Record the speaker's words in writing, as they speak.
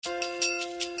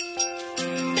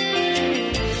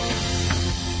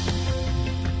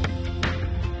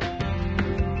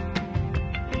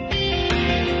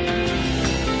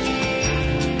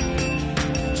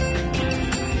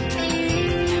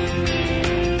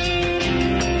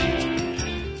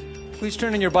Please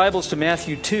turn in your Bibles to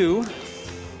Matthew 2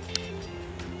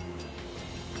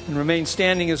 and remain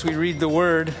standing as we read the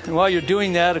Word. And while you're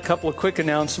doing that, a couple of quick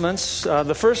announcements.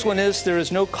 The first one is there is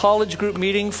no college group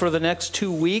meeting for the next 2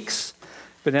 weeks.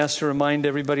 Been asked to remind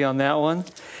everybody on that one.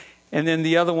 And then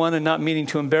the other one, and not meaning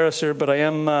to embarrass her, but I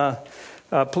am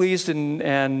pleased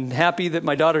and happy that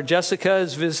my daughter Jessica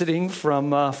is visiting from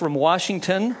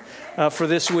Washington for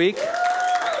this week.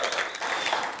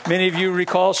 Many of you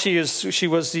recall she was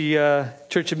the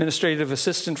church administrative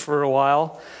assistant for a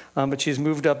while, but she's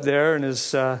moved up there and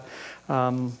is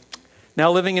now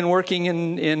living and working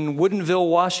in Woodinville,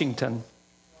 Washington.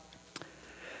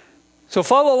 So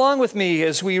follow along with me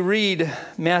as we read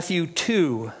Matthew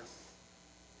 2.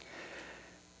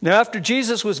 Now after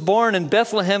Jesus was born in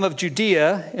Bethlehem of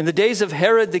Judea, in the days of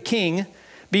Herod the king,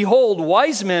 behold,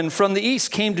 wise men from the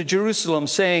east came to Jerusalem,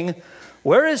 saying,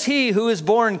 "Where is he who is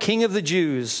born King of the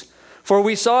Jews? For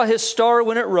we saw his star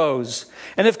when it rose,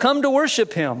 and have come to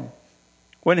worship him."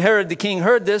 When Herod the king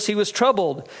heard this, he was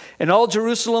troubled, and all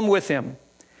Jerusalem with him.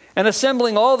 And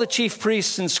assembling all the chief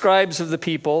priests and scribes of the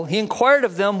people, he inquired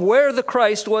of them where the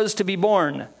Christ was to be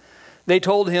born. They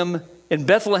told him, "In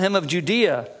Bethlehem of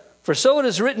Judea, for so it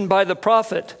is written by the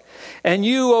prophet, 'And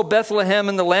you, O Bethlehem,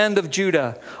 in the land of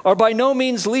Judah, are by no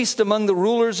means least among the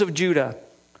rulers of Judah.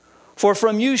 For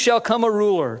from you shall come a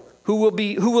ruler who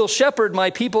will shepherd my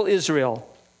people Israel.'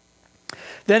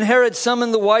 Then Herod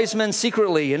summoned the wise men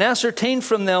secretly and ascertained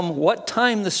from them what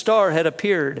time the star had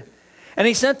appeared. And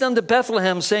he sent them to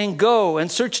Bethlehem, saying, 'Go and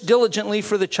search diligently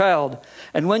for the child.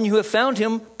 And when you have found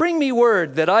him, bring me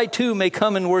word that I too may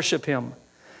come and worship him.'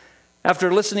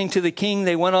 After listening to the king,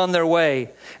 they went on their way.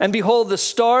 And behold, the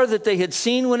star that they had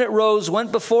seen when it rose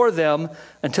went before them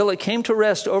until it came to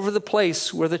rest over the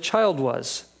place where the child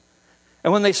was.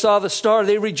 And when they saw the star,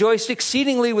 they rejoiced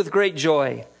exceedingly with great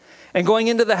joy. And going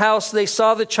into the house, they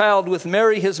saw the child with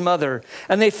Mary his mother,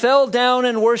 and they fell down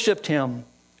and worshipped him.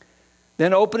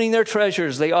 Then opening their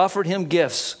treasures, they offered him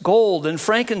gifts, gold and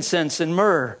frankincense and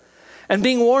myrrh. And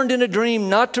being warned in a dream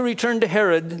not to return to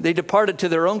Herod, they departed to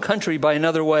their own country by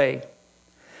another way.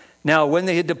 Now when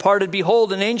they had departed,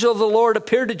 behold, an angel of the Lord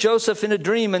appeared to Joseph in a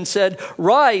dream and said,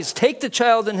 'Rise, take the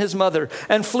child and his mother,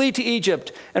 and flee to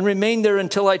Egypt, and remain there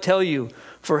until I tell you.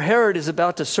 For Herod is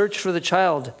about to search for the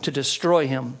child to destroy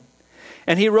him.'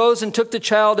 And he rose and took the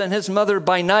child and his mother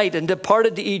by night and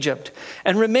departed to Egypt,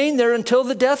 and remained there until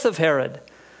the death of Herod.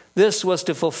 This was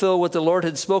to fulfill what the Lord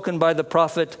had spoken by the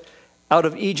prophet, 'Out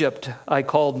of Egypt I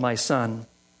called my son.'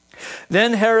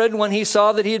 Then Herod, when he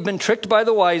saw that he had been tricked by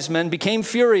the wise men, became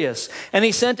furious, and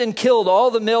he sent and killed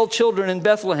all the male children in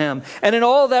Bethlehem and in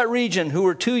all that region who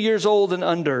were 2 years old and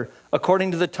under, according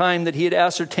to the time that he had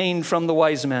ascertained from the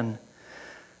wise men.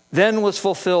 Then was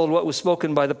fulfilled what was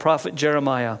spoken by the prophet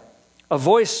Jeremiah. A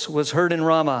voice was heard in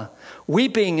Ramah,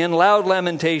 weeping and loud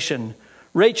lamentation,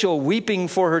 Rachel weeping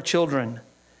for her children.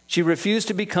 She refused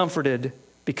to be comforted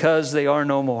because they are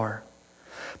no more.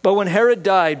 But when Herod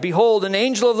died, behold, an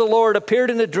angel of the Lord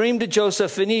appeared in a dream to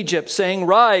Joseph in Egypt, saying,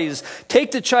 'Rise, take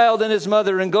the child and his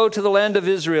mother, and go to the land of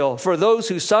Israel, for those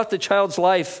who sought the child's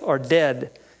life are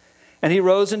dead.' And he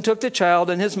rose and took the child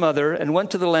and his mother, and went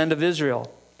to the land of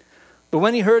Israel. But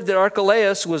when he heard that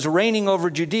Archelaus was reigning over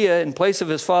Judea in place of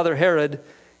his father Herod,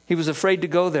 he was afraid to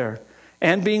go there.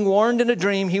 And being warned in a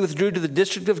dream, he withdrew to the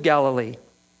district of Galilee.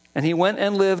 And he went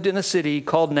and lived in a city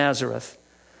called Nazareth,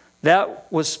 that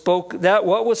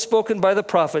what was spoken by the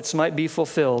prophets might be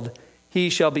fulfilled. He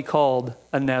shall be called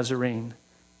a Nazarene."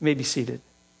 You may be seated.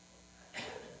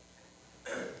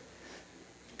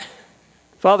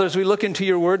 Father, as we look into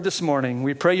your word this morning,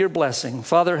 we pray your blessing.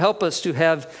 Father, help us to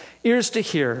have ears to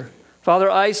hear,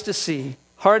 Father, eyes to see,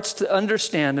 hearts to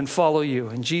understand and follow you.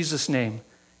 In Jesus' name,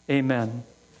 amen.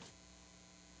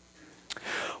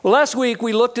 Well, last week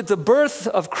we looked at the birth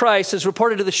of Christ as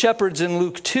reported to the shepherds in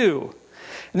Luke 2.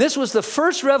 And this was the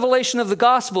first revelation of the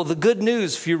gospel, the good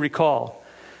news, if you recall.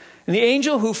 And the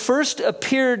angel who first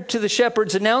appeared to the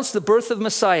shepherds announced the birth of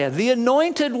Messiah, the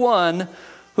anointed one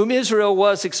whom Israel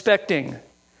was expecting.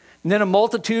 And then a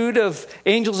multitude of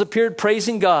angels appeared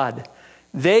praising God.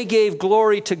 They gave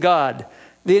glory to God.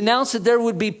 They announced that there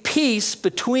would be peace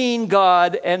between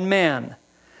God and man.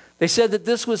 They said that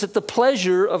this was at the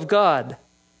pleasure of God,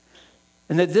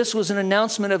 and that this was an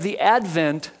announcement of the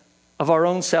advent of our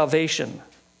own salvation.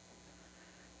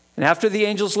 And after the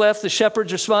angels left, the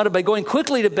shepherds responded by going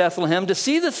quickly to Bethlehem to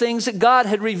see the things that God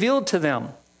had revealed to them.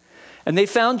 And they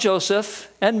found Joseph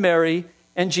and Mary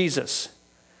and Jesus.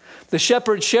 The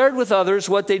shepherds shared with others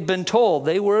what they'd been told.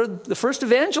 They were the first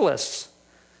evangelists.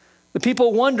 The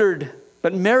people wondered,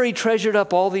 but Mary treasured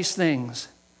up all these things.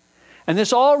 And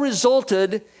this all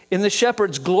resulted in the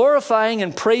shepherds glorifying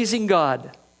and praising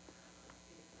God.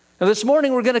 Now this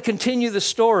morning we're going to continue the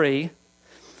story.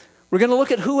 We're going to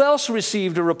look at who else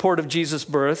received a report of Jesus'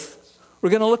 birth. We're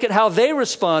going to look at how they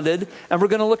responded, and we're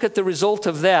going to look at the result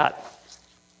of that.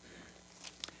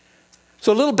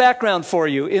 So a little background for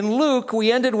you. In Luke,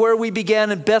 we ended where we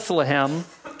began in Bethlehem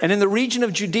and in the region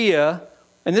of Judea,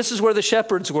 and this is where the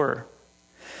shepherds were.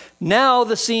 Now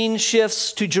the scene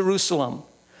shifts to Jerusalem.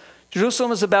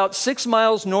 Jerusalem is about 6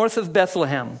 miles north of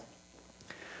Bethlehem.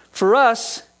 For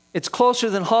us, it's closer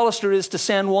than Hollister is to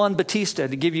San Juan Bautista,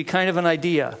 to give you kind of an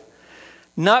idea.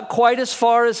 Not quite as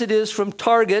far as it is from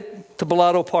Target to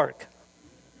Bellotto Park.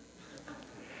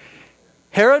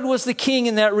 Herod was the king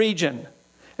in that region.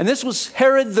 And this was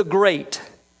Herod the Great.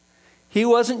 He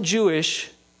wasn't Jewish,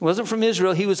 he wasn't from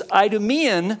Israel. He was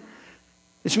Idumean,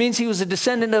 which means he was a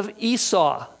descendant of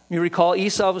Esau. You recall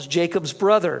Esau was Jacob's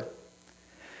brother.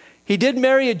 He did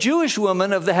marry a Jewish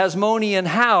woman of the Hasmonean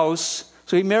house,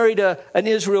 so he married an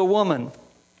Israel woman.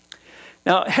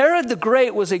 Now, Herod the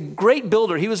Great was a great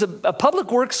builder. He was a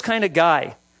public works kind of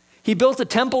guy. He built a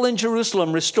temple in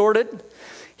Jerusalem, restored it.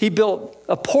 He built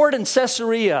a port in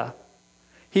Caesarea.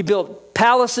 He built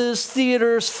palaces,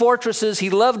 theaters, fortresses. He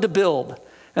loved to build.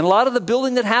 And a lot of the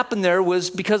building that happened there was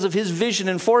because of his vision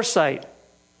and foresight.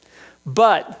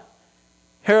 But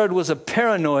Herod was a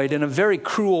paranoid and a very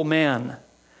cruel man.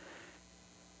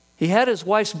 He had his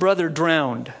wife's brother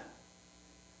drowned.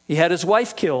 He had his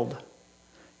wife killed.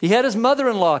 He had his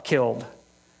mother-in-law killed.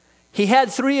 He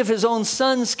had 3 of his own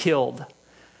sons killed.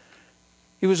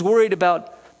 He was worried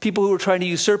about people who were trying to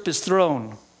usurp his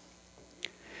throne.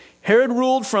 Herod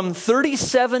ruled from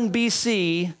 37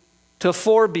 BC to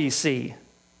 4 BC.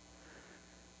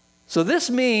 So this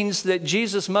means that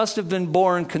Jesus must have been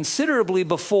born considerably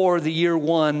before the year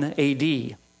 1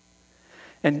 AD.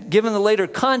 And given the later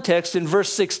context in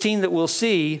verse 16 that we'll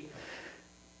see,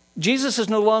 Jesus is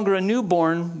no longer a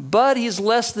newborn, but he's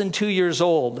less than 2 years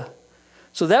old.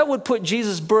 So that would put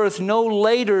Jesus' birth no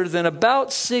later than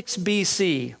about 6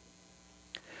 BC.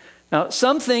 Now,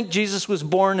 some think Jesus was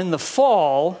born in the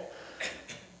fall,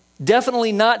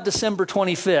 definitely not December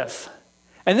 25th.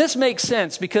 And this makes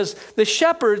sense because the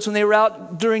shepherds, when they were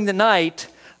out during the night,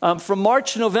 from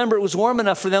March to November, it was warm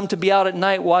enough for them to be out at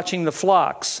night watching the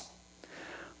flocks.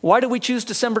 Why did we choose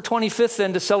December 25th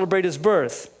then to celebrate his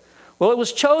birth? Well, it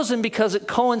was chosen because it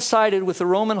coincided with the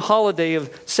Roman holiday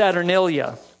of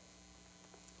Saturnalia.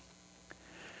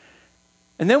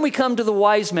 And then we come to the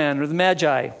wise men, or the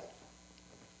Magi.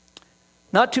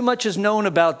 Not too much is known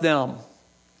about them.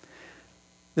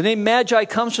 The name Magi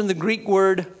comes from the Greek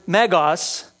word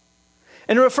magos,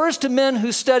 and it refers to men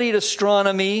who studied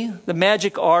astronomy, the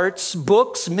magic arts,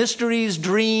 books, mysteries,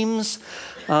 dreams.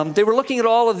 They were looking at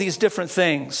all of these different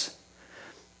things.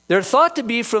 They're thought to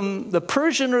be from the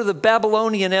Persian or the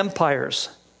Babylonian empires.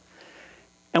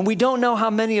 And we don't know how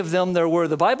many of them there were.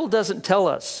 The Bible doesn't tell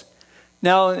us.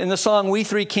 Now, in the song, We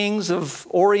Three Kings of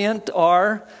Orient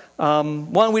are,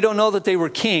 one, we don't know that they were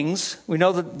kings. We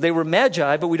know that they were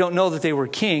magi, but we don't know that they were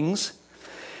kings.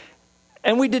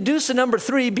 And we deduce the number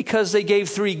 3 because they gave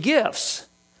 3 gifts.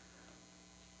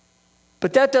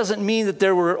 But that doesn't mean that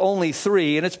there were only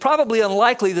 3, and it's probably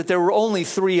unlikely that there were only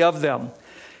 3 of them.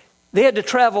 They had to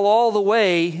travel all the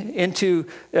way into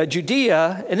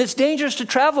Judea, and it's dangerous to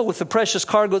travel with the precious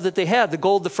cargo that they had, the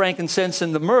gold, the frankincense,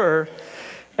 and the myrrh,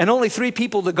 and only 3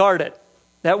 people to guard it.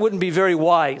 That wouldn't be very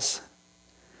wise.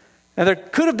 And there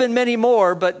could have been many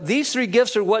more, but these 3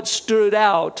 gifts are what stood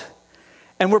out,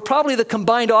 and were probably the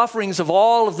combined offerings of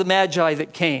all of the magi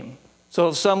that came.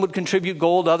 So some would contribute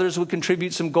gold, others would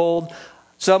contribute some gold,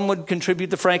 some would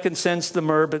contribute the frankincense, the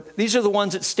myrrh, but these are the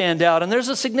ones that stand out, and there's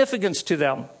a significance to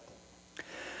them.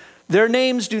 Their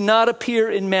names do not appear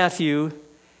in Matthew,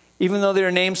 even though they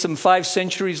are named some 5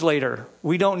 centuries later.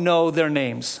 We don't know their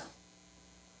names.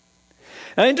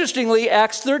 Now, interestingly,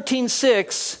 Acts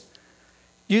 13:6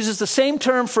 uses the same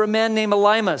term for a man named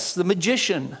Elymas, the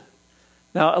magician.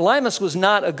 Now, Elymas was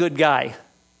not a good guy.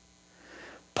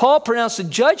 Paul pronounced a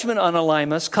judgment on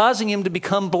Elymas, causing him to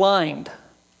become blind.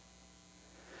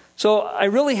 So I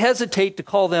really hesitate to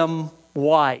call them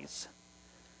wise.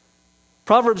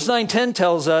 Proverbs 9:10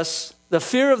 tells us, the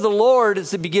fear of the Lord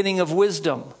is the beginning of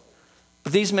wisdom.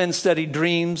 But these men studied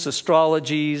dreams,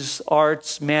 astrologies,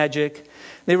 arts, magic.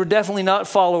 They were definitely not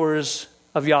followers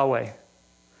of Yahweh.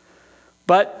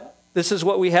 But this is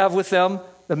what we have with them,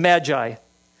 the Magi.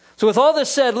 So with all this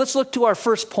said, let's look to our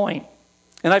first point.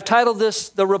 And I've titled this,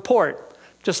 The Report,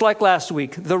 just like last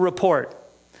week, The Report.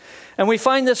 And we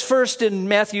find this first in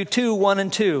Matthew 2, 1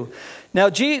 and 2. Now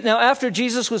after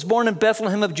Jesus was born in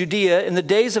Bethlehem of Judea, in the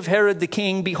days of Herod the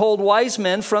king, behold, wise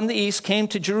men from the east came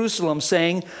to Jerusalem,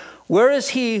 saying, where is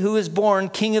he who is born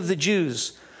King of the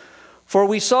Jews? For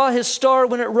we saw his star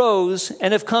when it rose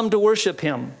and have come to worship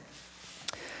him.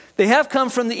 They have come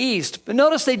from the east, but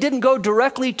notice they didn't go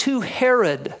directly to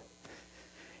Herod.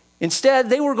 Instead,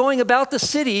 they were going about the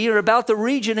city or about the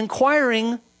region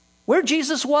inquiring where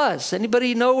Jesus was.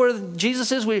 Anybody know where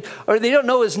Jesus is? Or they don't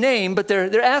know his name, but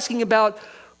they're asking about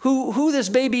who this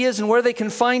baby is and where they can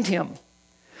find him.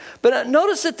 But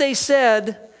notice that they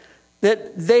said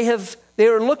that they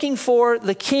are looking for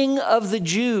the King of the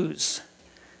Jews.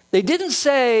 They didn't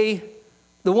say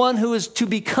the one who is to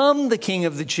become the King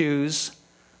of the Jews.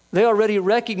 They already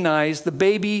recognized the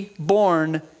baby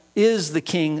born is the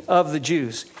King of the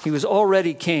Jews. He was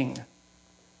already king.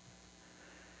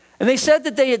 And they said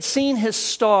that they had seen his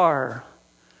star.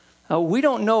 We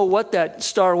don't know what that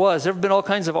star was. There have been all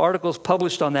kinds of articles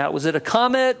published on that. Was it a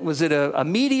comet? Was it a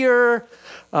meteor?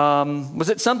 Was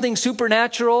it something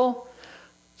supernatural?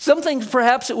 Something,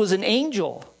 perhaps it was an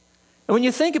angel. And when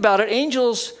you think about it,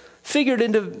 angels figured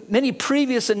into many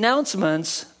previous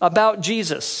announcements about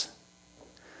Jesus.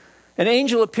 An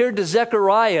angel appeared to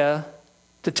Zechariah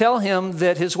to tell him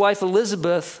that his wife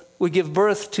Elizabeth would give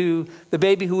birth to the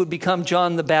baby who would become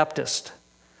John the Baptist.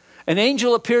 An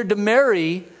angel appeared to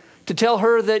Mary to tell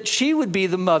her that she would be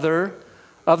the mother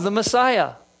of the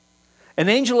Messiah. An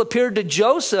angel appeared to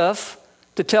Joseph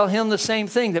to tell him the same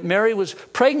thing, that Mary was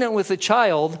pregnant with a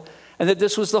child and that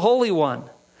this was the Holy One.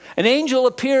 An angel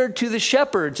appeared to the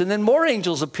shepherds, and then more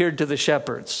angels appeared to the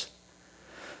shepherds.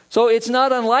 So it's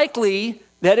not unlikely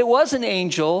that it was an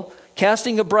angel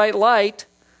casting a bright light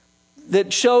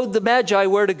that showed the Magi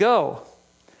where to go.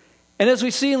 And as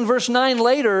we see in verse 9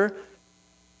 later,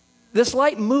 this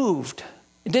light moved.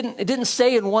 It didn't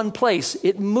stay in one place.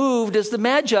 It moved as the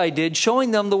Magi did,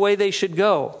 showing them the way they should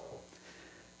go.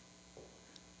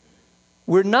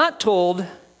 We're not told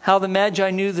how the Magi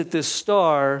knew that this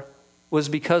star was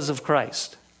because of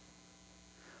Christ.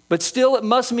 But still, it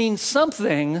must mean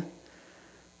something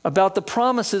about the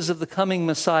promises of the coming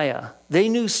Messiah. They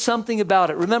knew something about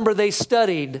it. Remember, they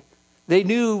studied. They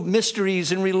knew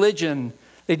mysteries in religion.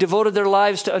 They devoted their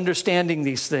lives to understanding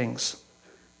these things.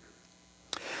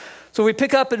 So we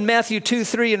pick up in Matthew 2,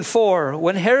 3, and 4.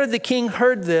 When Herod the king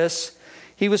heard this,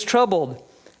 he was troubled,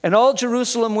 and all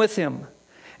Jerusalem with him.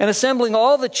 And assembling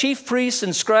all the chief priests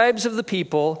and scribes of the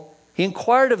people, he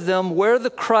inquired of them where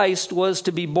the Christ was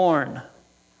to be born.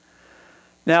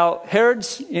 Now,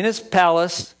 Herod's in his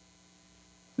palace.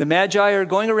 The Magi are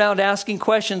going around asking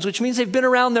questions, which means they've been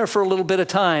around there for a little bit of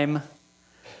time.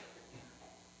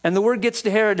 And the word gets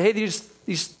to Herod, hey,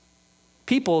 these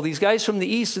people, these guys from the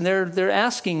east, and they're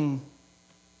asking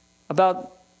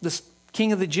about this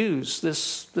King of the Jews,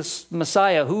 this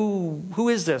Messiah. Who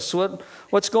is this?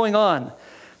 What's going on?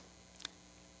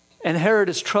 And Herod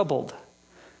is troubled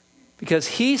because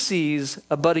he sees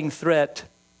a budding threat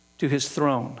to his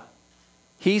throne.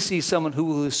 He sees someone who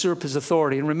will usurp his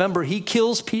authority. And remember, he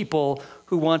kills people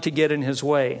who want to get in his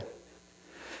way.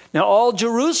 Now, all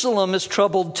Jerusalem is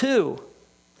troubled too.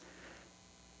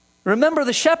 Remember,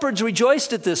 the shepherds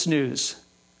rejoiced at this news.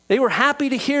 They were happy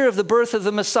to hear of the birth of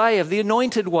the Messiah, of the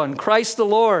Anointed One, Christ the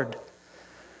Lord.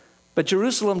 But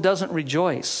Jerusalem doesn't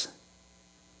rejoice.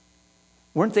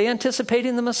 Weren't they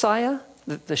anticipating the Messiah?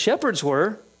 The shepherds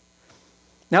were.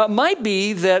 Now, it might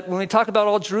be that when we talk about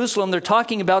all Jerusalem, they're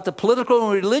talking about the political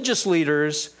and religious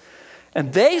leaders,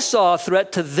 and they saw a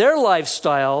threat to their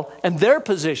lifestyle and their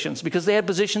positions because they had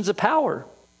positions of power.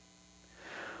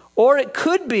 Or it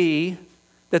could be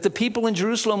that the people in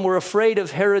Jerusalem were afraid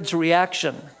of Herod's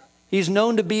reaction. He's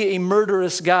known to be a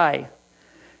murderous guy.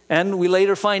 And we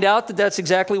later find out that that's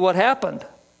exactly what happened.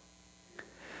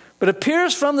 But it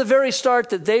appears from the very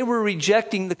start that they were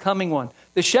rejecting the coming one.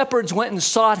 The shepherds went and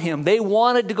sought him. They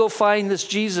wanted to go find this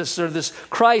Jesus or this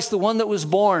Christ, the one that was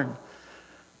born.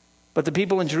 But the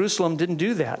people in Jerusalem didn't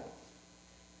do that.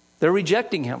 They're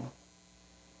rejecting him.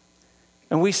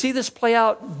 And we see this play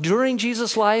out during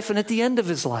Jesus' life and at the end of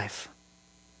his life.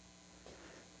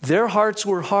 Their hearts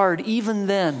were hard even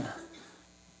then,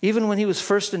 even when he was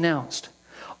first announced.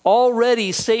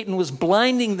 Already Satan was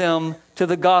blinding them to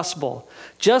the gospel.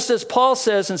 Just as Paul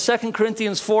says in 2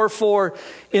 Corinthians 4:4,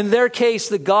 in their case,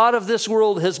 the God of this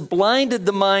world has blinded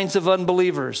the minds of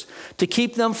unbelievers to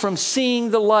keep them from seeing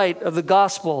the light of the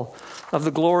gospel of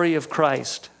the glory of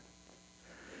Christ.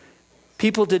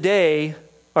 People today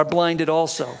are blinded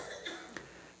also.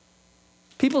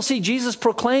 People see Jesus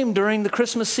proclaimed during the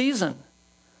Christmas season,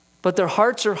 but their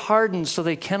hearts are hardened so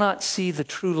they cannot see the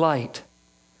true light.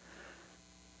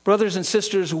 Brothers and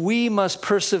sisters, we must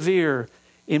persevere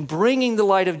in bringing the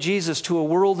light of Jesus to a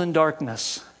world in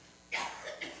darkness.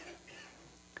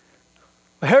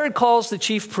 Herod calls the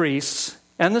chief priests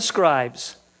and the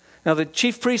scribes. Now, the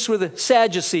chief priests were the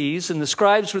Sadducees, and the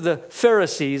scribes were the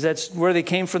Pharisees. That's where they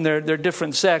came from, their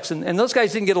different sects. And those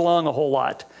guys didn't get along a whole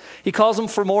lot. He calls them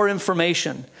for more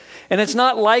information. And it's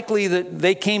not likely that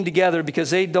they came together because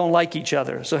they don't like each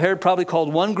other. So Herod probably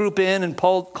called one group in and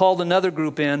Paul called another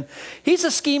group in. He's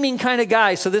a scheming kind of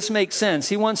guy, so this makes sense.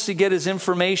 He wants to get his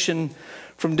information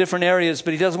from different areas,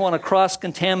 but he doesn't want to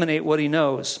cross-contaminate what he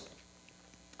knows.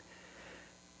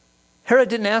 Herod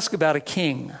didn't ask about a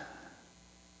king.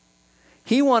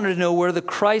 He wanted to know where the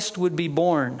Christ would be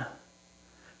born.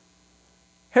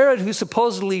 Herod, who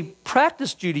supposedly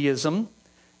practiced Judaism,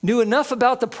 knew enough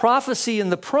about the prophecy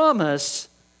and the promise,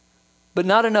 but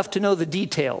not enough to know the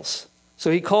details. So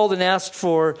he called and asked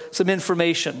for some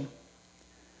information.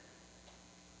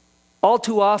 All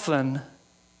too often,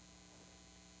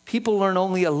 people learn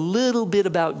only a little bit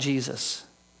about Jesus,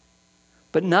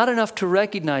 but not enough to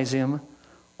recognize him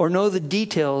or know the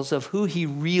details of who he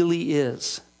really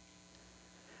is.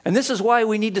 And this is why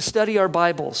we need to study our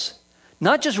Bibles,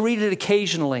 not just read it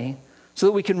occasionally, so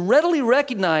that we can readily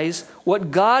recognize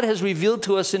what God has revealed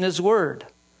to us in his word.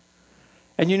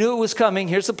 And you knew it was coming.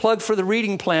 Here's the plug for the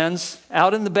reading plans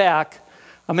out in the back.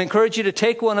 I'm going to encourage you to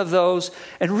take one of those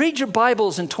and read your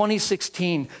Bibles in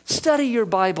 2016. Study your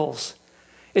Bibles.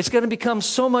 It's going to become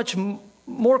so much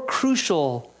more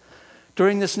crucial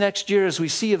during this next year as we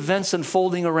see events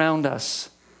unfolding around us.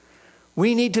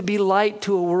 We need to be light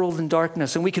to a world in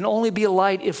darkness, and we can only be a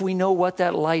light if we know what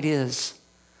that light is.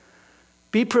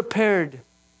 Be prepared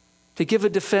to give a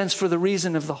defense for the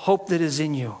reason of the hope that is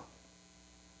in you.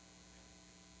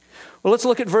 Well, let's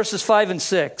look at verses 5 and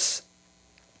 6.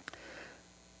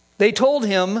 They told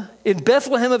him, in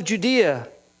Bethlehem of Judea,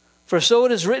 for so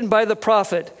it is written by the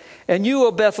prophet, and you,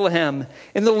 O Bethlehem,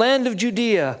 in the land of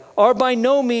Judea, are by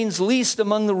no means least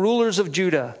among the rulers of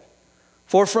Judah.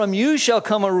 For from you shall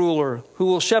come a ruler who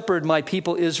will shepherd my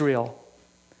people Israel.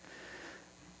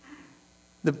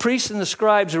 The priests and the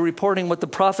scribes are reporting what the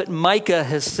prophet Micah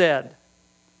has said.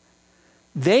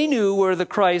 They knew where the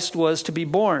Christ was to be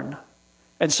born.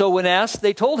 And so when asked,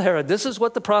 they told Herod, this is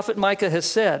what the prophet Micah has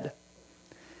said.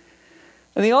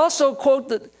 And they also quote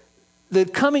that the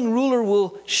coming ruler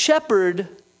will shepherd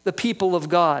the people of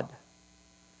God.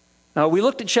 Now, we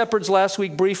looked at shepherds last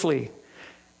week briefly.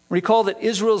 Recall that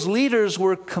Israel's leaders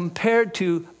were compared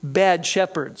to bad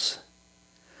shepherds.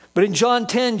 But in John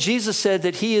 10, Jesus said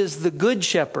that he is the good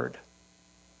shepherd.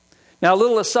 Now, a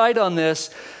little aside on this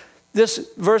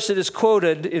verse that is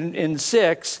quoted in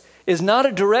 6 is not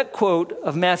a direct quote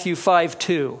of Matthew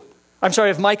 5:2. I'm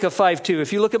sorry, of Micah 5:2.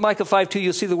 If you look at Micah 5:2,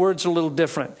 you'll see the words are a little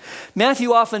different.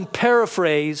 Matthew often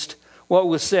paraphrased what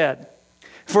was said.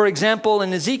 For example,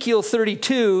 in Ezekiel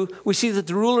 32, we see that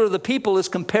the ruler of the people is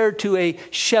compared to a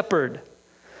shepherd.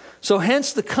 So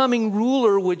hence the coming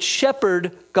ruler would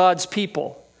shepherd God's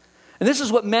people. And this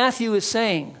is what Matthew is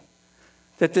saying,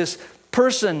 that this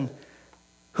person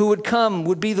who would come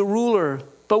would be the ruler,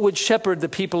 but would shepherd the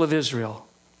people of Israel.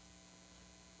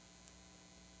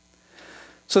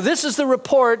 So this is the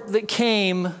report that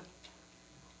came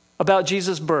about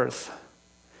Jesus' birth.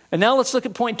 And now let's look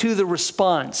at point 2, the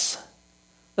response.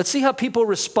 Let's see how people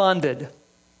responded.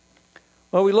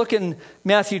 Well, we look in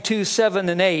Matthew 2, 7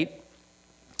 and 8.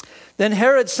 Then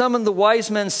Herod summoned the wise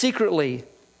men secretly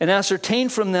and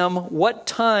ascertained from them what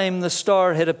time the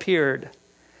star had appeared.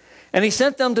 And he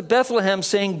sent them to Bethlehem,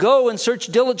 saying, go and search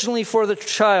diligently for the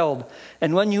child,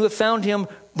 and when you have found him,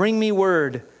 bring me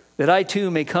word, that I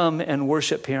too may come and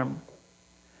worship him.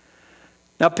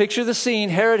 Now picture the scene.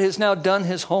 Herod has now done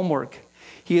his homework.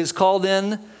 He has called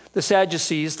in the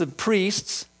Sadducees, the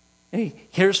priests, and he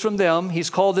hears from them.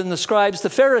 He's called in the scribes, the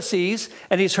Pharisees,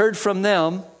 and he's heard from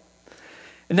them.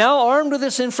 And now, armed with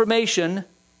this information,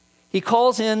 he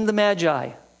calls in the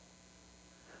Magi.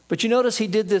 But you notice he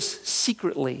did this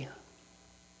secretly.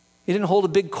 He didn't hold a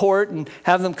big court and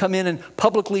have them come in and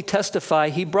publicly testify.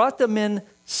 He brought them in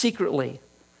secretly.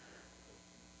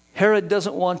 Herod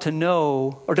doesn't want to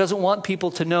know, or doesn't want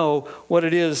people to know what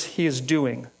it is he is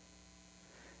doing.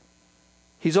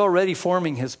 He's already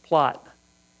forming his plot.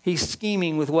 He's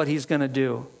scheming with what he's going to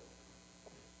do.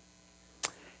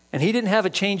 And he didn't have a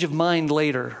change of mind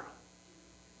later.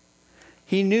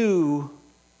 He knew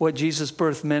what Jesus'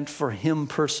 birth meant for him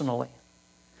personally.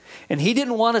 And he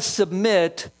didn't want to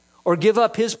submit or give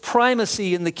up his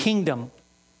primacy in the kingdom.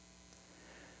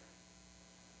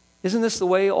 Isn't this the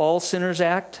way all sinners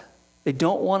act? They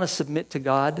don't want to submit to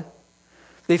God.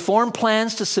 They form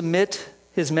plans to submit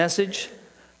his message,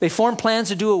 They form plans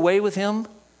to do away with him,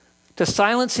 to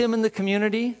silence him in the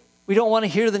community. We don't want to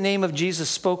hear the name of Jesus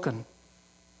spoken.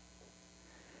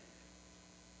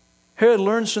 Herod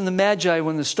learns from the Magi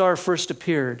when the star first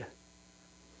appeared.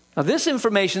 Now, this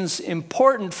information is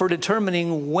important for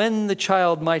determining when the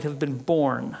child might have been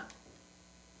born.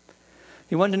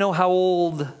 He wanted to know how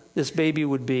old this baby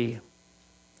would be.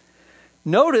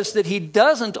 Notice that he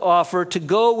doesn't offer to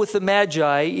go with the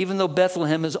Magi, even though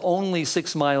Bethlehem is only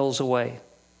 6 miles away.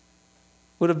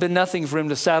 Would have been nothing for him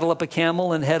to saddle up a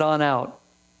camel and head on out.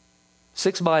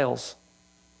 6 miles.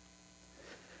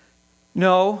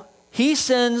 No, he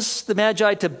sends the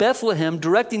Magi to Bethlehem,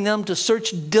 directing them to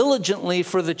search diligently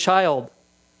for the child.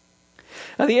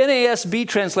 Now, the NASB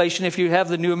translation, if you have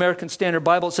the New American Standard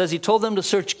Bible, says he told them to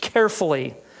search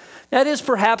carefully. That is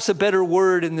perhaps a better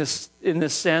word in this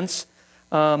sense.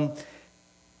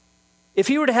 If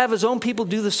he were to have his own people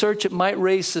do the search, it might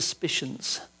raise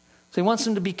suspicions. So he wants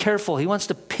them to be careful. He wants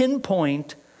to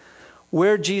pinpoint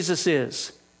where Jesus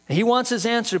is. He wants his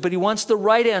answer, but he wants the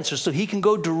right answer so he can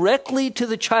go directly to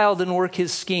the child and work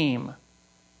his scheme.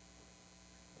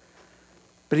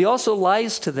 But he also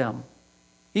lies to them.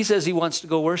 He says he wants to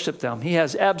go worship them. He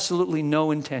has absolutely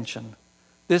no intention.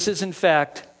 This is, in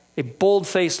fact, a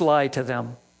bold-faced lie to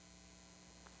them.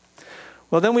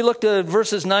 Well, then we looked at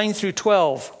verses 9 through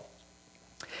 12.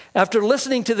 After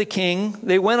listening to the king,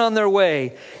 they went on their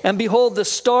way, and behold, the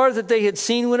star that they had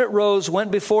seen when it rose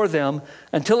went before them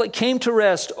until it came to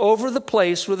rest over the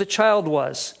place where the child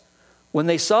was. When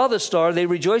they saw the star, they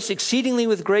rejoiced exceedingly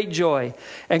with great joy.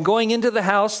 And going into the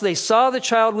house, they saw the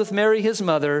child with Mary his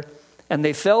mother, and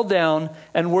they fell down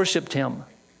and worshipped him.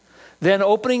 Then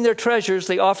opening their treasures,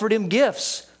 they offered him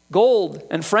gifts, gold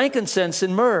and frankincense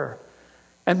and myrrh.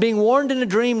 And being warned in a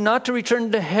dream not to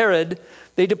return to Herod,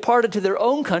 they departed to their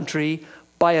own country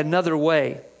by another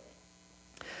way.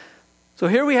 So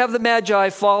here we have the Magi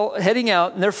heading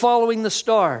out, and they're following the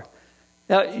star.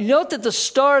 Now, you note that the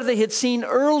star they had seen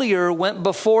earlier went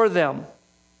before them,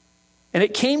 and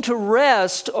it came to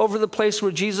rest over the place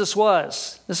where Jesus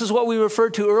was. This is what we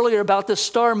referred to earlier about the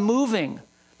star moving,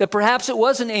 that perhaps it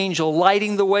was an angel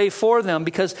lighting the way for them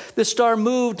because the star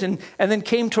moved and then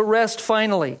came to rest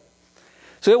finally.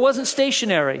 So it wasn't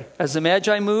stationary. As the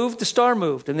Magi moved, the star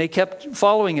moved, and they kept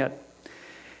following it.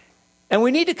 And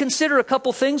we need to consider a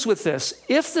couple things with this.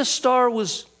 If the star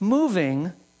was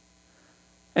moving,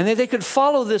 and they could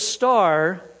follow this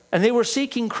star, and they were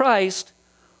seeking Christ,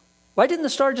 why didn't the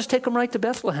star just take them right to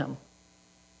Bethlehem?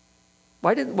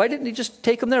 Why didn't he just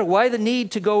take them there? Why the need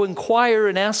to go inquire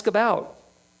and ask about?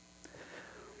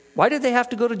 Why did they have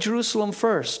to go to Jerusalem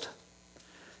first?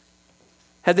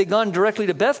 Had they gone directly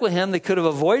to Bethlehem, they could have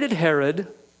avoided Herod,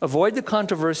 avoid the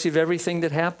controversy of everything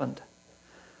that happened.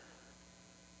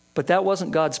 But that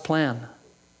wasn't God's plan.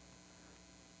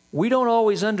 We don't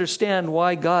always understand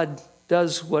why God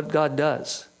does what God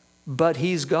does, but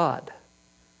he's God.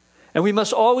 And we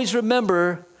must always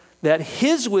remember that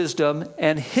his wisdom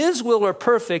and his will are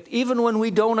perfect even when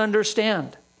we don't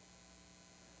understand.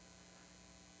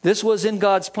 This was in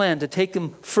God's plan to take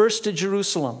them first to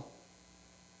Jerusalem.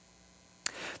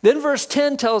 Then verse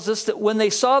 10 tells us that when they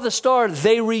saw the star,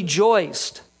 they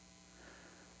rejoiced.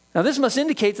 Now this must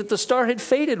indicate that the star had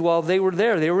faded while they were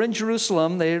there. They were in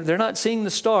Jerusalem. They're not seeing the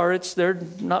star. They're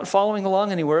not following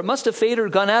along anywhere. It must have faded or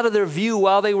gone out of their view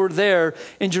while they were there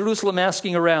in Jerusalem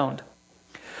asking around.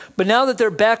 But now that they're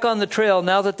back on the trail,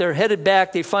 now that they're headed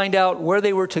back, they find out where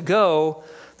they were to go,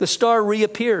 the star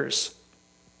reappears.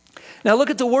 Now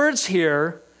look at the words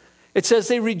here. It says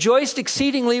they rejoiced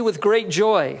exceedingly with great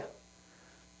joy.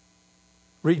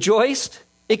 Rejoiced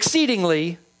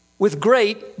exceedingly with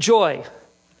great joy.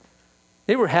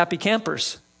 They were happy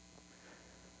campers.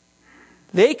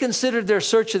 They considered their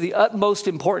search of the utmost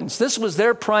importance. This was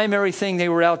their primary thing they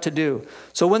were out to do.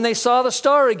 So when they saw the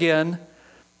star again,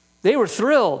 they were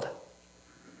thrilled.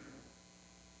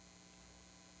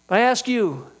 I ask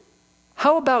you,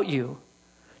 how about you?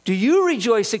 Do you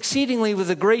rejoice exceedingly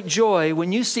with a great joy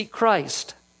when you seek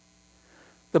Christ?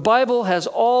 The Bible has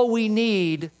all we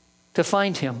need to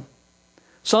find him.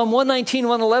 Psalm 119,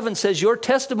 111 says, your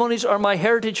testimonies are my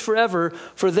heritage forever,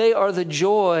 for they are the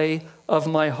joy of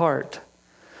my heart.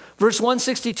 Verse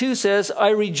 162 says, I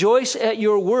rejoice at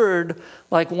your word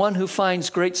like one who finds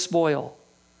great spoil,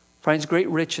 finds great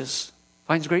riches,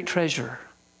 finds great treasure.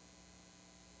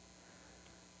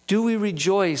 Do we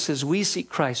rejoice as we seek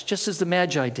Christ, just as the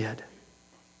Magi did?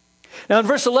 Now in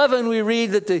verse 11, we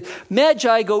read that the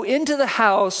Magi go into the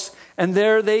house, and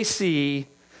there they see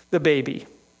the baby.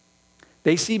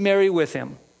 They see Mary with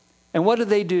him. And what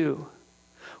do?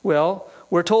 Well,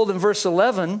 we're told in verse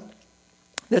 11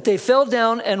 that they fell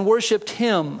down and worshiped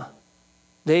him.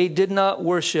 They did not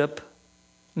worship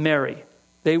Mary.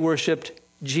 They worshiped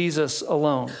Jesus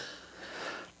alone.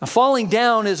 Now, falling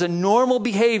down is a normal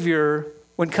behavior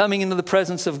when coming into the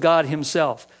presence of God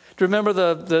himself. Do you remember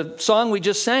the song we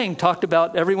just sang talked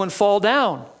about everyone fall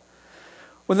down?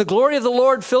 When the glory of the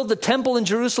Lord filled the temple in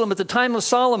Jerusalem at the time of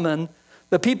Solomon,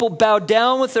 the people bowed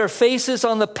down with their faces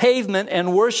on the pavement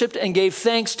and worshiped and gave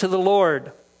thanks to the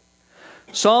Lord.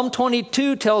 Psalm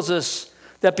 22 tells us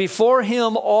that before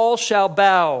him all shall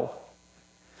bow.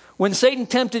 When Satan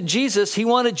tempted Jesus, he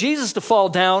wanted Jesus to fall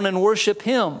down and worship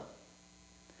him.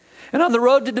 And on the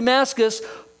road to Damascus,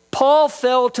 Paul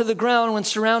fell to the ground when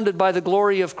surrounded by the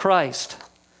glory of Christ.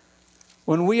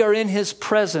 When we are in his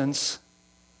presence,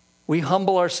 we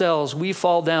humble ourselves, we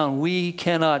fall down. We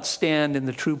cannot stand in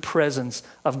the true presence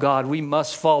of God. We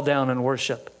must fall down and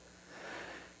worship.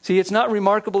 See, it's not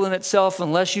remarkable in itself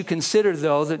unless you consider,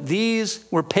 though, that these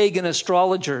were pagan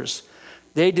astrologers.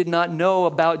 They did not know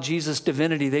about Jesus'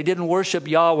 divinity. They didn't worship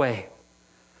Yahweh.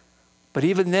 But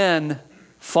even then,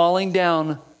 falling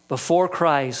down before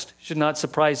Christ should not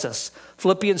surprise us.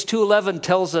 Philippians 2:11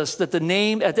 tells us that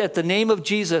at the name of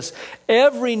Jesus,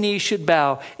 every knee should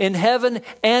bow in heaven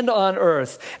and on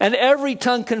earth, and every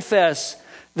tongue confess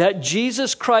that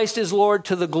Jesus Christ is Lord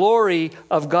to the glory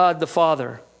of God the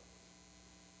Father.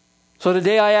 So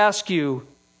today I ask you,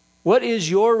 what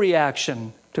is your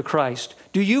reaction to Christ?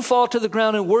 Do you fall to the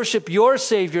ground and worship your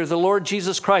Savior, the Lord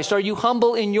Jesus Christ? Are you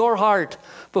humble in your heart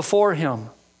before him?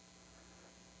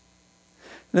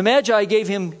 The Magi gave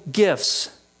him gifts.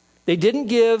 They didn't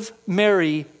give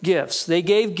Mary gifts. They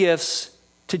gave gifts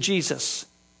to Jesus.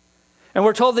 And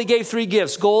we're told they gave 3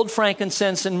 gifts: gold,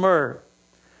 frankincense, and myrrh.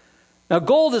 Now,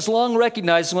 gold is long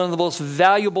recognized as one of the most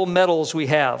valuable metals we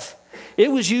have.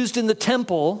 It was used in the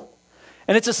temple,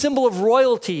 and it's a symbol of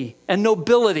royalty and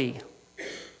nobility.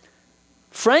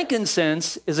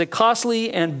 Frankincense is a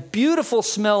costly and beautiful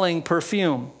smelling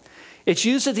perfume. It's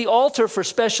used at the altar for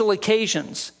special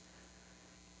occasions.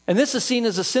 And this is seen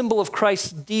as a symbol of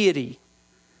Christ's deity.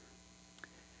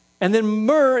 And then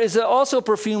myrrh is also a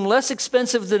perfume less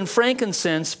expensive than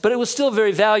frankincense, but it was still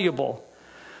very valuable.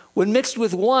 When mixed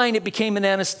with wine, it became an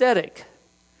anesthetic.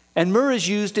 And myrrh is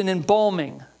used in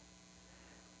embalming.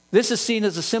 This is seen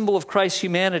as a symbol of Christ's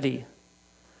humanity.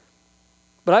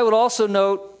 But I would also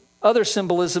note other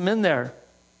symbolism in there.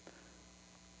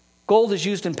 Gold is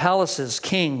used in palaces,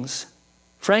 kings.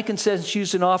 Frankincense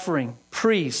used in offering,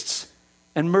 priests.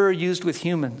 And myrrh used with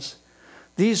humans.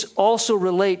 These also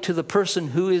relate to the person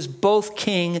who is both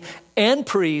king and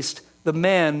priest, the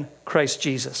man Christ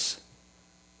Jesus.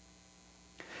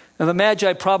 Now, the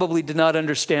Magi probably did not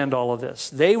understand all of this.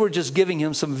 They were just giving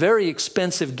him some very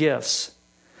expensive gifts.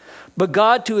 But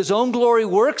God, to his own glory,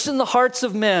 works in the hearts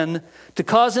of men to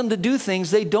cause them to do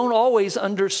things they don't always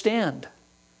understand.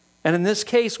 And in this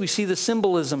case, we see the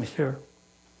symbolism here.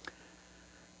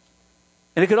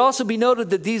 And it could also be noted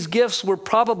that these gifts were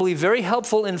probably very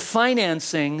helpful in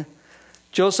financing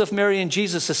Joseph, Mary, and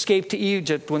Jesus' escape to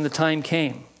Egypt when the time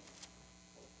came.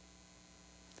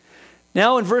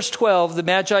 Now in verse 12, the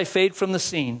Magi fade from the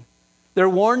scene. They're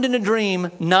warned in a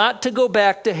dream not to go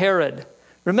back to Herod.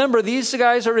 Remember, these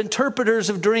guys are interpreters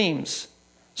of dreams.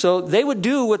 So they would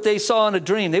do what they saw in a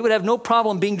dream. They would have no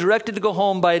problem being directed to go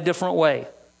home by a different way.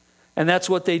 And that's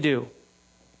what they do.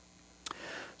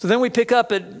 So then we pick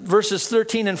up at verses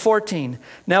 13 and 14.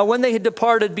 Now when they had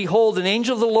departed, behold, an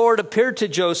angel of the Lord appeared to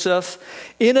Joseph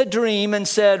in a dream and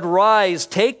said, "Rise,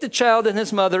 take the child and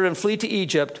his mother and flee to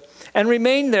Egypt, and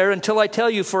remain there until I tell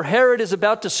you, for Herod is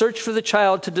about to search for the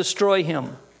child to destroy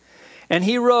him." And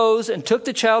he rose and took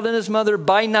the child and his mother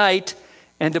by night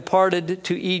and departed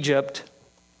to Egypt.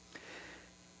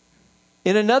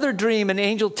 In another dream, an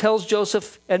angel tells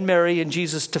Joseph and Mary and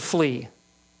Jesus to flee.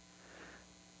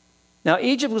 Now,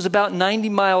 Egypt was about 90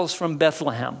 miles from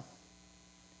Bethlehem.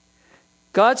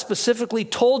 God specifically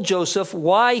told Joseph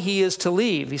why he is to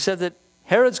leave. He said that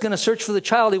Herod's going to search for the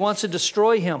child. He wants to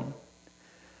destroy him.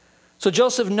 So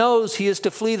Joseph knows he is to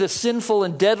flee the sinful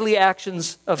and deadly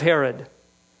actions of Herod.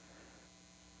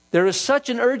 There is such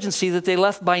an urgency that they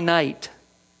left by night.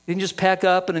 They didn't just pack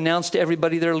up and announce to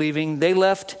everybody they're leaving. They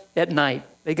left at night.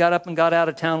 They got up and got out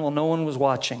of town while no one was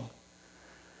watching.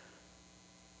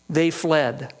 They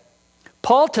fled.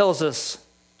 Paul tells us,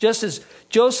 just as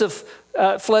Joseph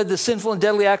fled the sinful and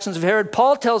deadly actions of Herod,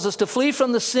 Paul tells us to flee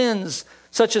from the sins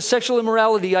such as sexual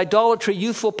immorality, idolatry,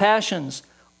 youthful passions.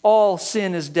 All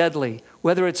sin is deadly,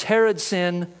 whether it's Herod's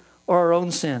sin or our own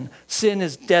sin. Sin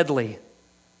is deadly.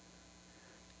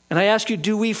 And I ask you,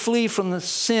 do we flee from the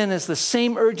sin as the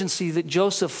same urgency that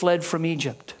Joseph fled from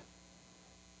Egypt?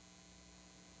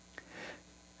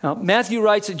 Now, Matthew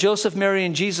writes that Joseph, Mary,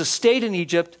 and Jesus stayed in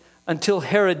Egypt until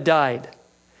Herod died.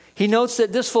 He notes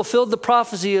that this fulfilled the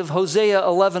prophecy of Hosea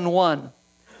 11:1.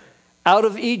 Out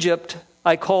of Egypt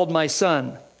I called my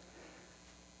son.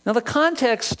 Now, the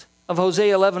context of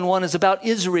Hosea 11:1 is about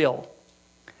Israel.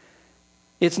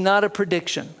 It's not a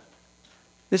prediction.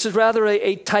 This is rather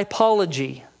a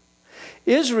typology.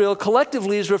 Israel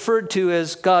collectively is referred to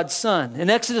as God's son. In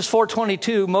Exodus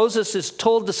 4:22, Moses is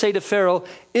told to say to Pharaoh,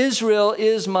 Israel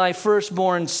is my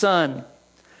firstborn son.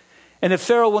 And if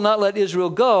Pharaoh will not let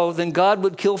Israel go, then God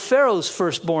would kill Pharaoh's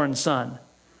firstborn son.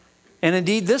 And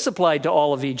indeed, this applied to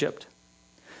all of Egypt.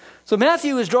 So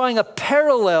Matthew is drawing a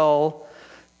parallel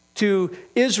to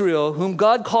Israel, whom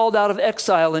God called out of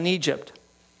exile in Egypt.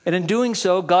 And in doing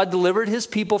so, God delivered his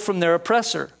people from their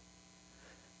oppressor.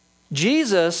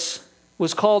 Jesus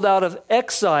was called out of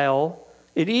exile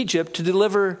in Egypt to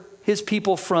deliver his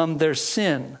people from their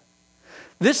sin.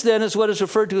 This then is what is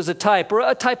referred to as a type, or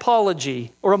a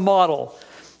typology, or a model.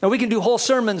 Now we can do whole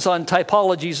sermons on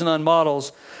typologies and on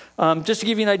models. Just to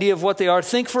give you an idea of what they are,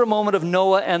 think for a moment of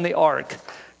Noah and the ark.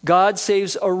 God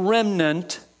saves a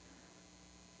remnant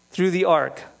through the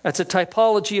ark. That's a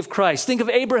typology of Christ. Think of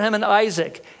Abraham and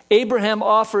Isaac. Abraham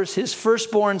offers his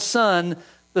firstborn son,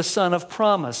 the son of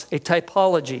promise, a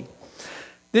typology.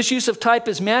 This use of type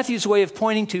is Matthew's way of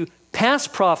pointing to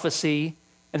past prophecy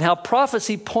and how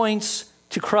prophecy points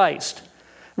to Christ.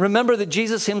 Remember that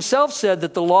Jesus himself said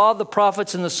that the law, the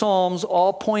prophets, and the Psalms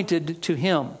all pointed to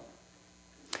him.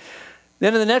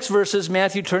 Then in the next verses,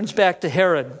 Matthew turns back to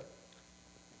Herod.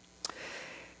 It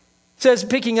says,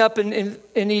 picking up in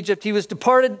Egypt, he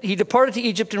departed to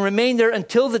Egypt and remained there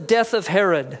until the death of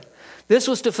Herod. This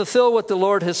was to fulfill what the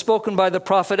Lord has spoken by the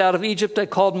prophet, out of Egypt I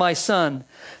called my son.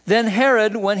 Then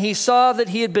Herod, when he saw that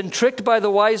he had been tricked by the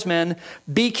wise men,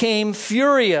 became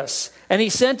furious. And he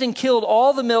sent and killed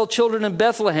all the male children in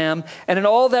Bethlehem and in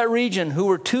all that region who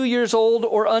were 2 years old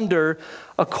or under,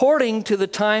 according to the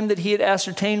time that he had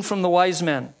ascertained from the wise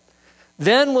men.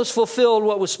 Then was fulfilled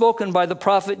what was spoken by the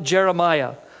prophet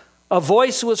Jeremiah. A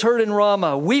voice was heard in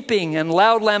Ramah, weeping and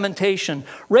loud lamentation,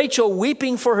 Rachel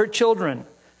weeping for her children.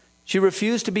 She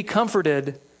refused to be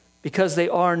comforted because they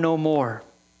are no more.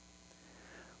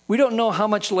 We don't know how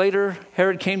much later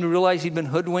Herod came to realize he'd been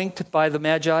hoodwinked by the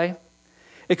Magi.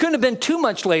 It couldn't have been too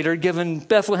much later given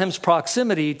Bethlehem's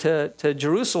proximity to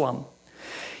Jerusalem.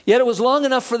 Yet it was long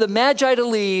enough for the Magi to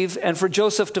leave and for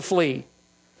Joseph to flee.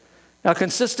 Now,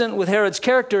 consistent with Herod's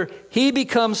character, he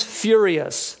becomes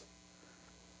furious.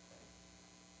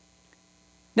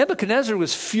 Nebuchadnezzar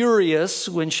was furious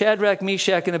when Shadrach,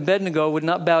 Meshach, and Abednego would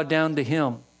not bow down to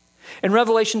him. In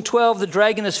Revelation 12, the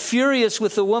dragon is furious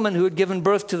with the woman who had given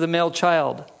birth to the male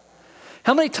child.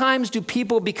 How many times do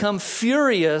people become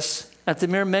furious at the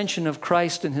mere mention of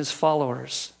Christ and his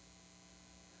followers?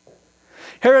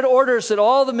 Herod orders that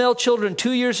all the male children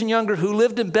 2 years and younger who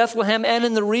lived in Bethlehem and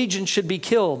in the region should be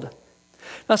killed.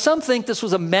 Now, some think this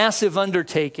was a massive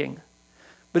undertaking,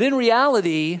 but in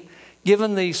reality,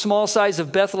 given the small size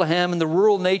of Bethlehem and the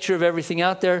rural nature of everything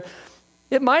out there,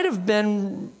 it might have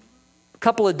been a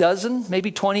couple of dozen, maybe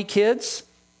 20 kids,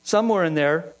 somewhere in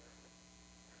there.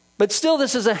 But still,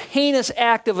 this is a heinous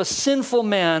act of a sinful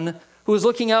man who is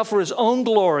looking out for his own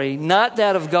glory, not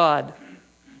that of God.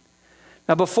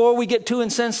 Now, before we get too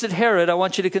incensed at Herod, I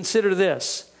want you to consider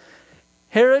this.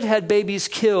 Herod had babies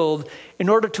killed in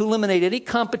order to eliminate any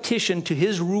competition to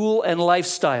his rule and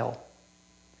lifestyle.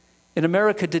 In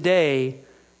America today,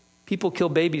 people kill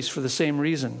babies for the same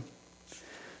reason.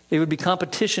 They would be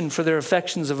competition for their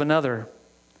affections of another.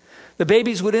 The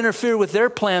babies would interfere with their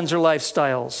plans or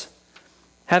lifestyles.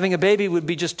 Having a baby would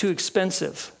be just too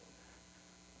expensive.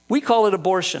 We call it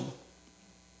abortion.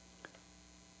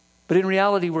 But in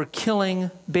reality, we're killing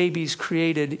babies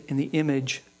created in the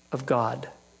image of God.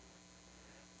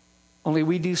 Only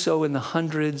we do so in the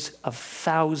hundreds of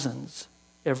thousands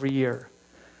every year.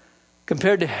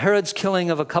 Compared to Herod's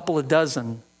killing of a couple of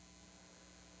dozen,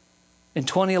 in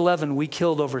 2011, we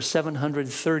killed over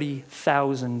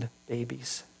 730,000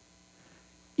 babies.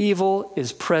 Evil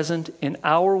is present in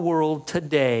our world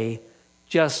today,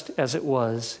 just as it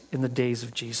was in the days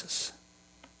of Jesus.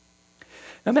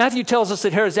 Now, Matthew tells us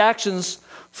that Herod's actions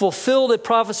fulfilled a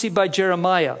prophecy by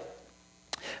Jeremiah.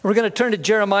 We're going to turn to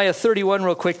Jeremiah 31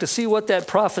 real quick to see what that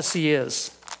prophecy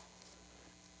is.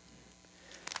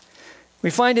 We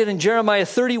find it in Jeremiah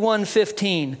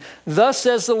 31:15. Thus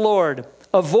says the Lord,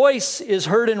 a voice is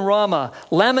heard in Ramah,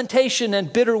 lamentation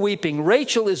and bitter weeping.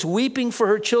 Rachel is weeping for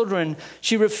her children.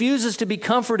 She refuses to be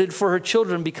comforted for her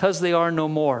children because they are no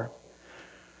more.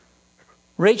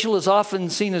 Rachel is often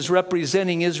seen as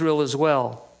representing Israel as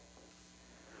well.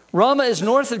 Ramah is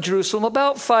north of Jerusalem,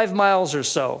 about 5 miles or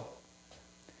so.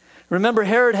 Remember,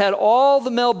 Herod had all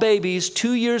the male babies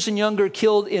 2 years and younger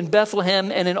killed in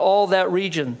Bethlehem and in all that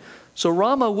region. So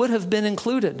Ramah would have been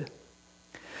included.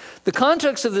 The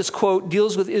context of this quote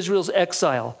deals with Israel's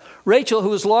exile. Rachel, who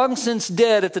was long since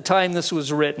dead at the time this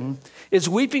was written, is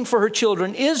weeping for her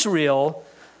children, Israel,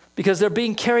 because they're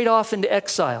being carried off into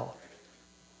exile.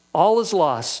 All is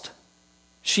lost.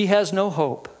 She has no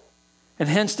hope, and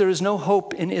hence there is no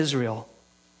hope in Israel.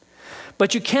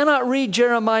 But you cannot read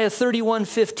Jeremiah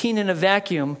 31:15 in a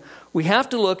vacuum. We have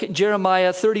to look at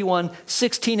Jeremiah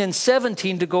 31:16 and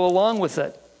 17 to go along with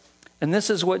it. And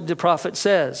this is what the prophet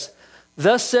says.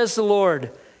 Thus says the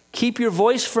Lord, keep your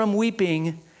voice from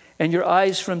weeping and your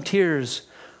eyes from tears.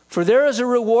 For there is a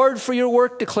reward for your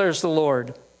work, declares the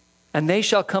Lord, and they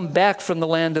shall come back from the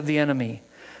land of the enemy.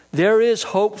 There is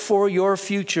hope for your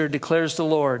future, declares the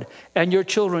Lord, and your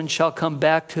children shall come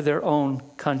back to their own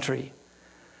country.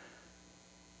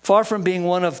 Far from being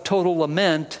one of total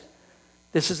lament,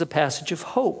 this is a passage of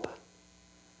hope.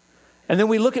 And then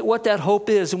we look at what that hope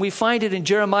is, and we find it in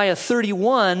Jeremiah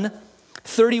 31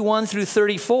 through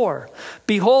 34.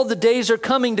 Behold, the days are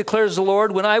coming, declares the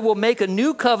Lord, when I will make a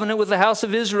new covenant with the house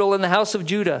of Israel and the house of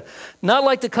Judah. Not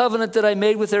like the covenant that I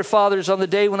made with their fathers on the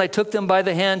day when I took them by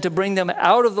the hand to bring them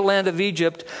out of the land of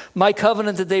Egypt, my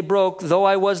covenant that they broke, though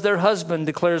I was their husband,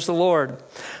 declares the Lord.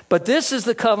 But this is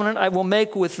the covenant I will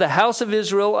make with the house of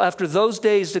Israel after those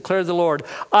days, declared the Lord.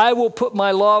 I will put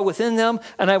my law within them,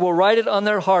 and I will write it on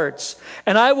their hearts.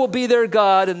 And I will be their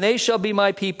God, and they shall be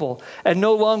my people. And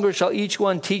no longer shall each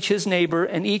one teach his neighbor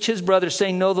and each his brother,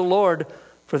 saying, know the Lord,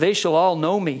 for they shall all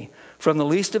know me, from the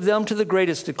least of them to the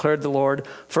greatest, declared the Lord.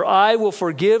 For I will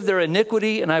forgive their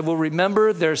iniquity, and I will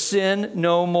remember their sin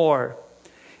no more.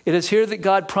 It is here that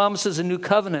God promises a new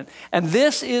covenant. And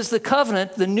this is the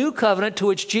covenant, the new covenant to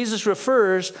which Jesus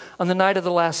refers on the night of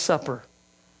the Last Supper.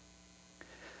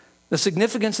 The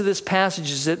significance of this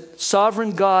passage is that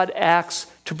sovereign God acts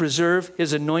to preserve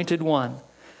his anointed one.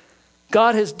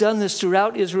 God has done this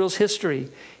throughout Israel's history.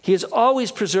 He has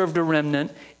always preserved a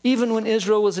remnant, even when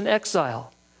Israel was in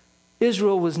exile.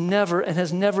 Israel was never and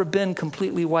has never been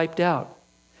completely wiped out.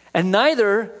 And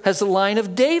neither has the line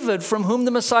of David from whom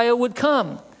the Messiah would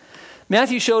come.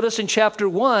 Matthew showed us in chapter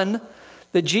 1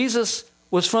 that Jesus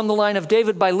was from the line of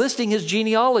David by listing his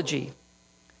genealogy.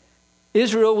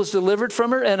 Israel was delivered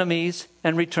from her enemies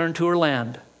and returned to her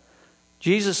land.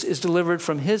 Jesus is delivered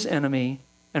from his enemy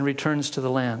and returns to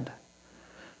the land.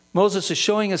 Moses is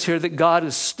showing us here that God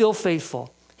is still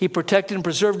faithful. He protected and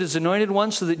preserved his anointed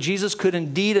one so that Jesus could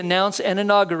indeed announce and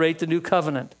inaugurate the new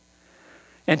covenant.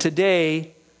 And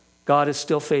today, God is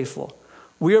still faithful.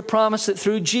 We are promised that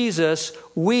through Jesus,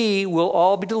 we will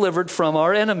all be delivered from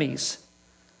our enemies.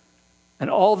 And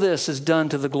all this is done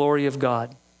to the glory of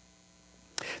God.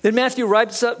 Then Matthew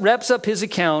wraps up his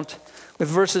account with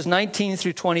verses 19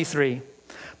 through 23.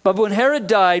 But when Herod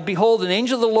died, behold, an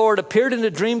angel of the Lord appeared in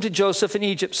a dream to Joseph in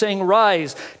Egypt, saying,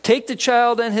 rise, take the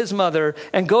child and his mother,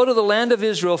 and go to the land of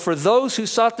Israel, for those who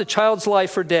sought the child's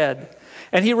life are dead.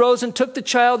 And he rose and took the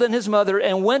child and his mother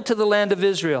and went to the land of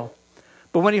Israel.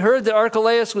 But when he heard that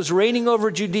Archelaus was reigning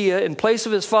over Judea in place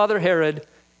of his father Herod,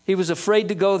 he was afraid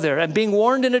to go there. And being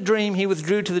warned in a dream, he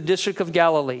withdrew to the district of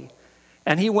Galilee.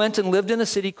 And he went and lived in a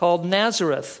city called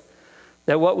Nazareth,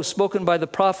 that what was spoken by the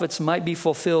prophets might be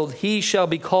fulfilled. He shall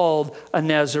be called a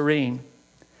Nazarene.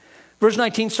 Verse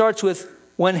 19 starts with,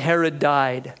 when Herod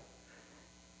died.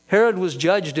 Herod was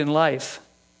judged in life.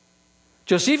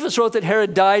 Josephus wrote that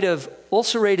Herod died of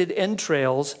ulcerated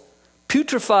entrails,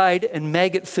 putrefied and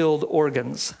maggot-filled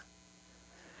organs.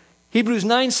 Hebrews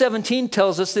 9:17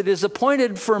 tells us that it is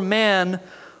appointed for man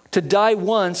to die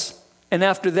once, and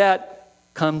after that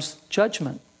comes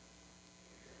judgment.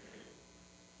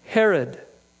 Herod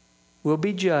will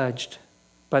be judged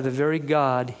by the very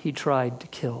God he tried to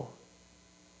kill.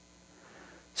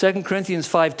 2 Corinthians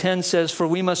 5:10 says, for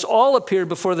we must all appear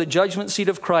before the judgment seat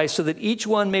of Christ, so that each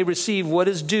one may receive what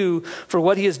is due for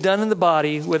what he has done in the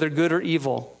body, whether good or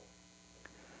evil.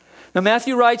 Now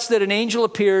Matthew writes that an angel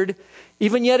appeared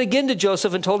even yet again to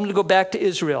Joseph and told him to go back to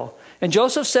Israel. And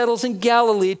Joseph settles in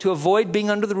Galilee to avoid being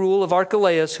under the rule of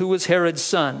Archelaus, who was Herod's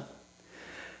son.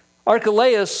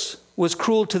 Archelaus was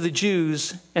cruel to the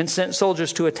Jews and sent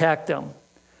soldiers to attack them.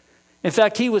 In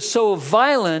fact, he was so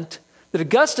violent that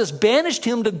Augustus banished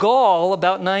him to Gaul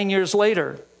about 9 years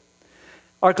later.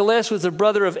 Archelaus was the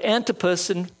brother of Antipas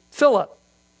and Philip.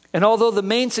 And although the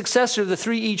main successor, the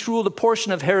three each ruled a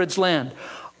portion of Herod's land.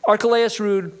 Archelaus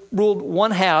ruled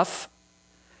 1/2,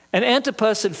 and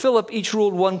Antipas and Philip each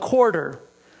ruled 1/4. And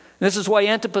this is why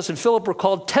Antipas and Philip were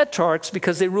called tetrarchs,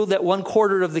 because they ruled that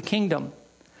 1/4 of the kingdom.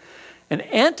 And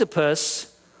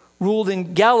Antipas ruled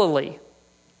in Galilee.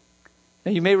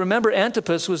 Now you may remember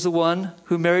Antipas was the one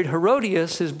who married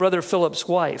Herodias, his brother Philip's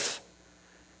wife.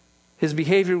 His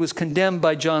behavior was condemned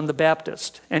by John the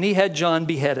Baptist, and he had John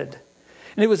beheaded.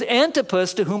 And it was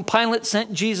Antipas to whom Pilate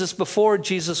sent Jesus before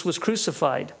Jesus was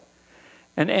crucified.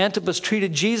 And Antipas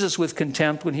treated Jesus with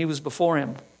contempt when he was before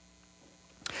him.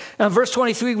 Now in verse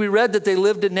 23, we read that they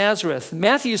lived in Nazareth.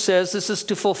 Matthew says this is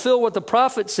to fulfill what the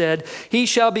prophet said, he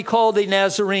shall be called a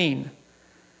Nazarene.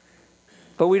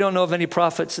 But we don't know of any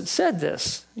prophets that said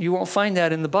this. You won't find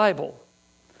that in the Bible.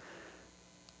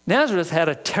 Nazareth had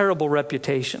a terrible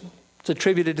reputation. It's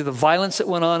attributed to the violence that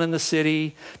went on in the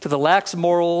city, to the lax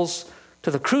morals,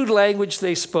 to the crude language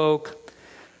they spoke.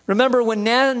 Remember when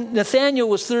Nathanael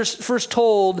was first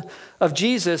told of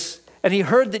Jesus, and he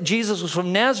heard that Jesus was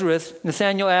from Nazareth,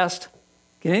 Nathanael asked,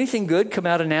 can anything good come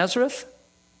out of Nazareth?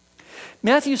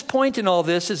 Matthew's point in all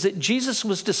this is that Jesus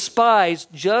was despised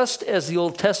just as the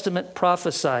Old Testament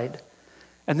prophesied.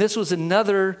 And this was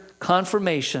another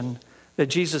confirmation that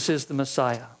Jesus is the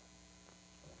Messiah.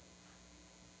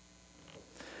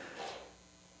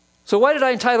 So why did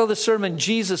I entitle this sermon,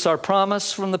 Jesus, Our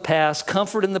Promise from the Past,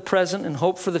 Comfort in the Present, and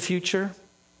Hope for the Future?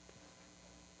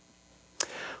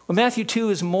 Well, Matthew 2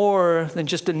 is more than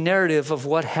just a narrative of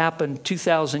what happened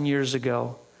 2,000 years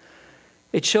ago.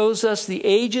 It shows us the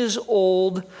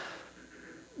ages-old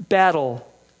battle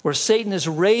where Satan is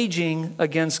raging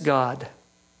against God.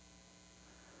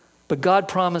 But God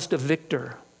promised a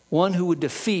victor, one who would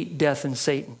defeat death and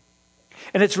Satan.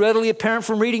 And it's readily apparent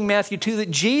from reading Matthew 2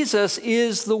 that Jesus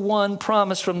is the one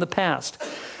promised from the past.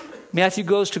 Matthew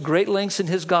goes to great lengths in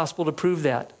his gospel to prove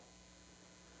that.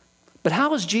 But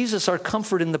how is Jesus our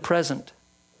comfort in the present?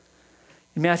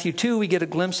 In Matthew 2, we get a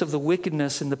glimpse of the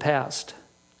wickedness in the past.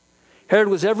 Herod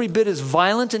was every bit as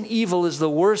violent and evil as the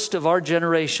worst of our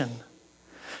generation.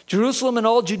 Jerusalem and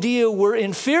all Judea were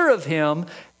in fear of him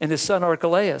and his son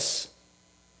Archelaus.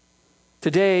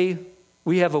 Today,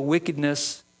 we have a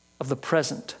wickedness of the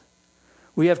present.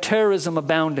 We have terrorism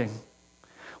abounding.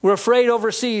 We're afraid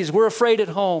overseas. We're afraid at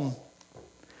home.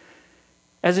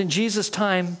 As in Jesus'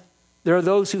 time, there are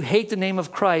those who hate the name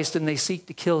of Christ and they seek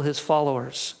to kill his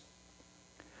followers.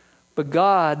 But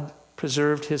God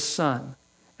preserved his son,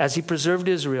 as he preserved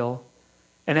Israel,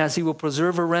 and as he will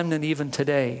preserve a remnant even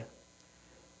today.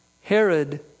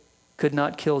 Herod could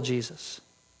not kill Jesus.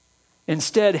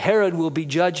 Instead, Herod will be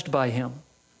judged by him,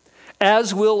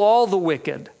 as will all the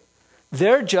wicked.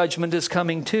 Their judgment is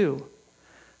coming too.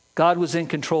 God was in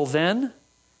control then,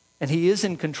 and he is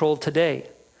in control today.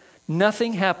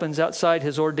 Nothing happens outside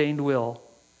his ordained will.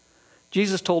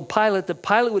 Jesus told Pilate that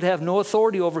Pilate would have no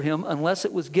authority over him unless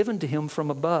it was given to him from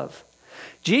above.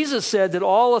 Jesus said that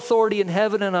all authority in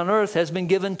heaven and on earth has been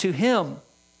given to him.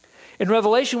 In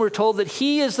Revelation, we're told that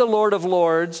he is the Lord of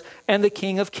lords and the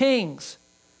King of kings.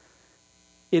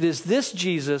 It is this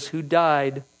Jesus who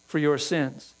died for your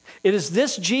sins. It is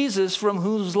this Jesus from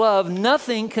whose love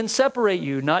nothing can separate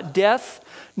you, not death,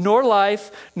 nor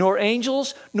life, nor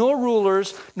angels, nor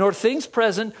rulers, nor things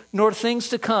present, nor things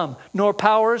to come, nor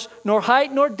powers, nor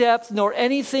height, nor depth, nor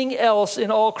anything else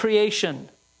in all creation.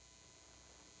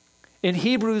 In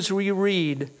Hebrews we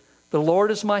read, the Lord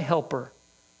is my helper.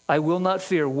 I will not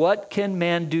fear. What can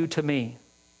man do to me?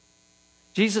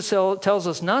 Jesus tells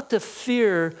us not to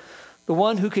fear the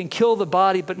one who can kill the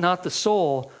body but not the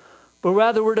soul, but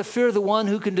rather we're to fear the one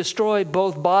who can destroy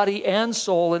both body and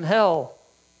soul in hell.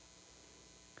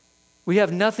 We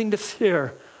have nothing to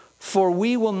fear, for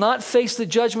we will not face the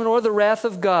judgment or the wrath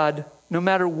of God, no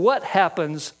matter what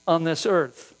happens on this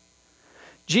earth.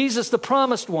 Jesus, the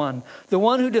promised one, the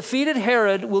one who defeated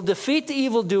Herod, will defeat the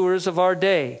evildoers of our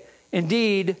day.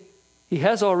 Indeed, he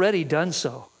has already done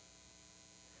so.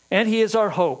 And he is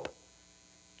our hope.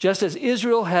 Just as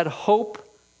Israel had hope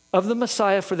of the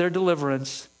Messiah for their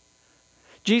deliverance,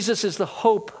 Jesus is the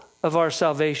hope of our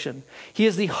salvation. He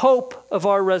is the hope of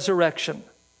our resurrection.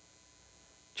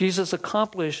 Jesus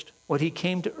accomplished what he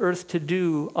came to earth to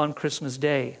do on Christmas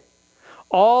Day.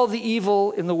 All the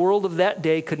evil in the world of that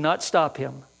day could not stop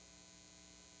him.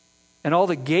 And all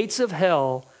the gates of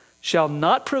hell shall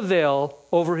not prevail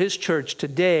over his church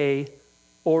today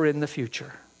or in the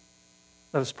future.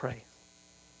 Let us pray.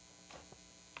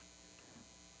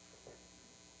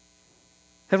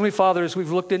 Heavenly Father, as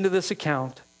we've looked into this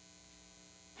account,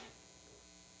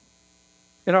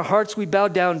 in our hearts we bow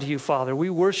down to you, Father. We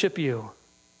worship you.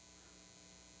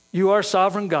 You are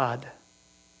sovereign God,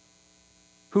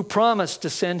 who promised to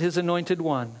send his anointed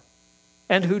one,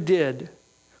 and who did,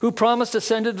 who promised to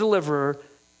send a deliverer,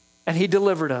 and he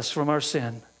delivered us from our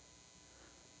sin.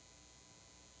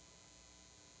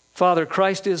 Father,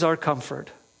 Christ is our comfort.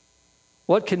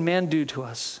 What can man do to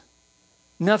us?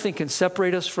 Nothing can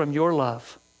separate us from your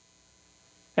love.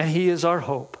 And he is our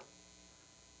hope.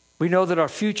 We know that our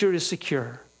future is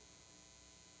secure,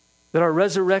 that our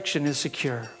resurrection is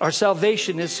secure, our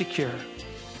salvation is secure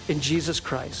in Jesus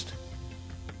Christ.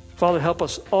 Father, help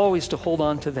us always to hold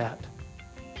on to that,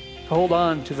 to hold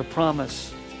on to the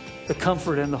promise, the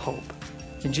comfort, and the hope.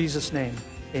 In Jesus' name,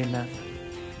 amen.